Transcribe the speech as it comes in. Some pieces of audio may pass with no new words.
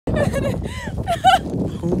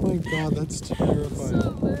Oh my god, that's terrifying. So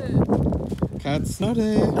lit. Cat snow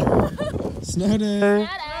day. Snow day.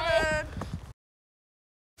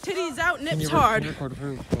 Titties out, nips hard.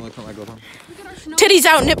 Titties Titties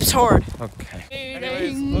out, nips hard. Okay.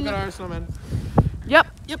 Anyways, look at our snowman. Yep.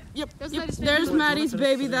 There's Maddie's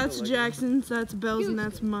baby, that's Jackson's, that's Belle's, and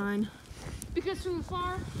that's mine. Because from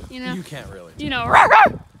afar, you know. You can't really. You know.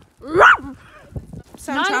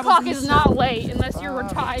 Sound 9 o'clock is not late unless you're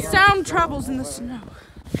retired. Sound travels in the snow.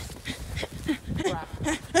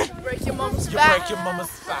 Break your mama's back. Break your mama's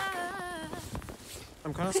back.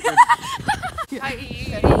 I'm kind of scared.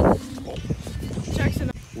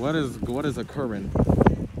 Jackson. What is occurring?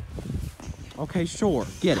 Okay, sure.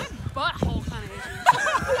 Get it. Butthole kind of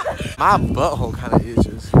itches. My butthole kind of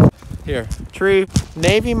itches. Here, tree.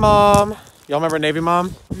 Navy mom. Y'all remember Navy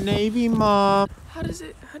mom? Navy mom. How did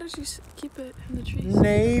you keep it in the trees?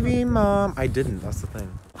 Navy mom. I didn't. That's the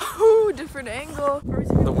thing. Ooh, different angle.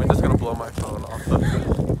 The wind is gonna blow my phone off. Can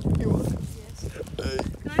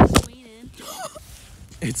I just lean in?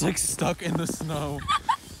 It's like stuck in the snow.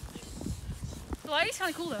 The lighting's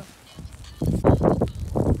kind of cool though.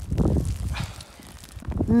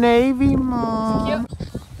 Navy mom. Yep.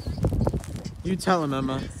 You tell him,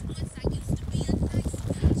 Emma.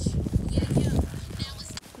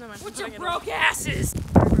 What's your broke asses?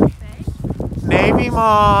 Navy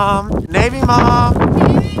mom. Navy mom.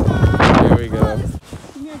 Navy mom. There we go.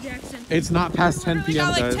 Come here, Jackson. It's not past 10 p.m.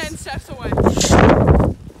 Got like guys. 10 steps away.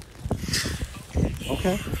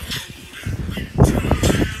 Okay.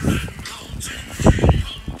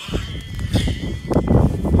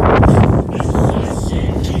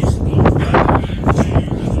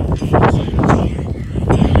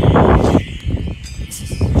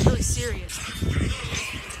 Really serious.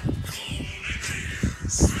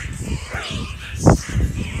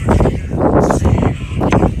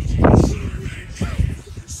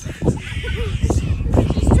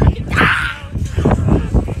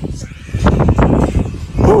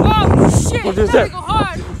 Oh shit! What is Gotta that? go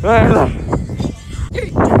hard.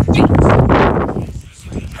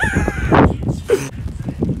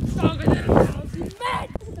 Stronger than a thousand men.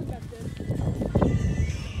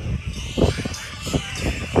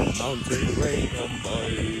 Mountain rain on my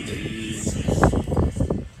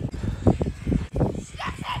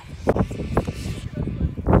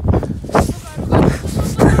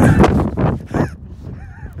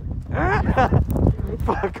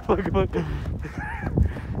Fuck.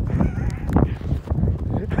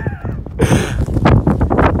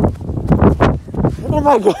 Oh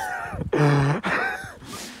my god.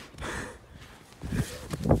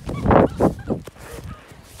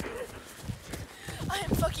 I am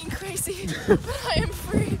fucking crazy, but I am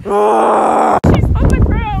free. She's on the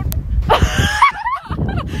ground.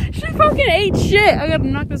 She fucking ate shit. I gotta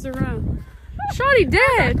knock this around. Shawty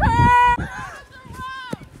dead.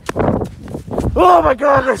 Oh my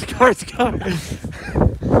god, there's cars coming.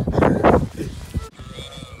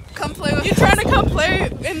 Come play with us. You trying to come play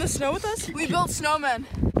in the snow with us? We built snowmen.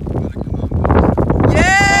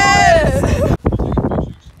 Yes!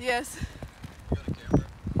 Yes.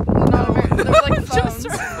 No, they're like phones.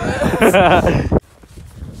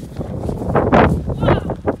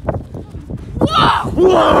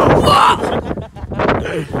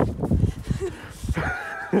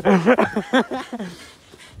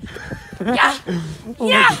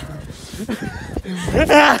 Yeah.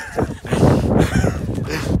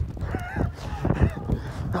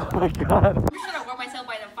 Oh my god. I'm just gonna warm myself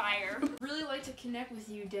by the fire. Really like to connect with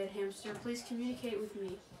you, dead hamster. Please communicate with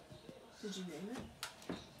me. Did you name it?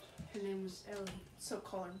 Her name was Ellie. So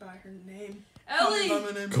call her by her name. Ellie!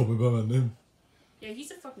 Call me by my name. Yeah,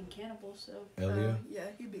 he's a fucking cannibal, so. Elia.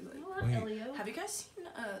 Yeah, he'd be like. You know what, Wait. Elio? Have you guys seen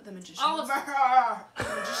The Magicians? Oliver! The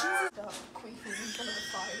Magicians? Stop quaking in front of the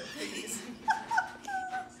fire, please.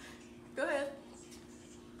 Go ahead.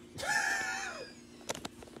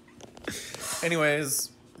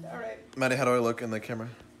 Anyways, Alright. Maddie, how do I look in the camera?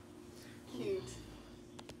 Cute.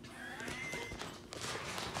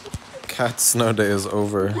 Cat snow day is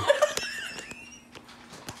over.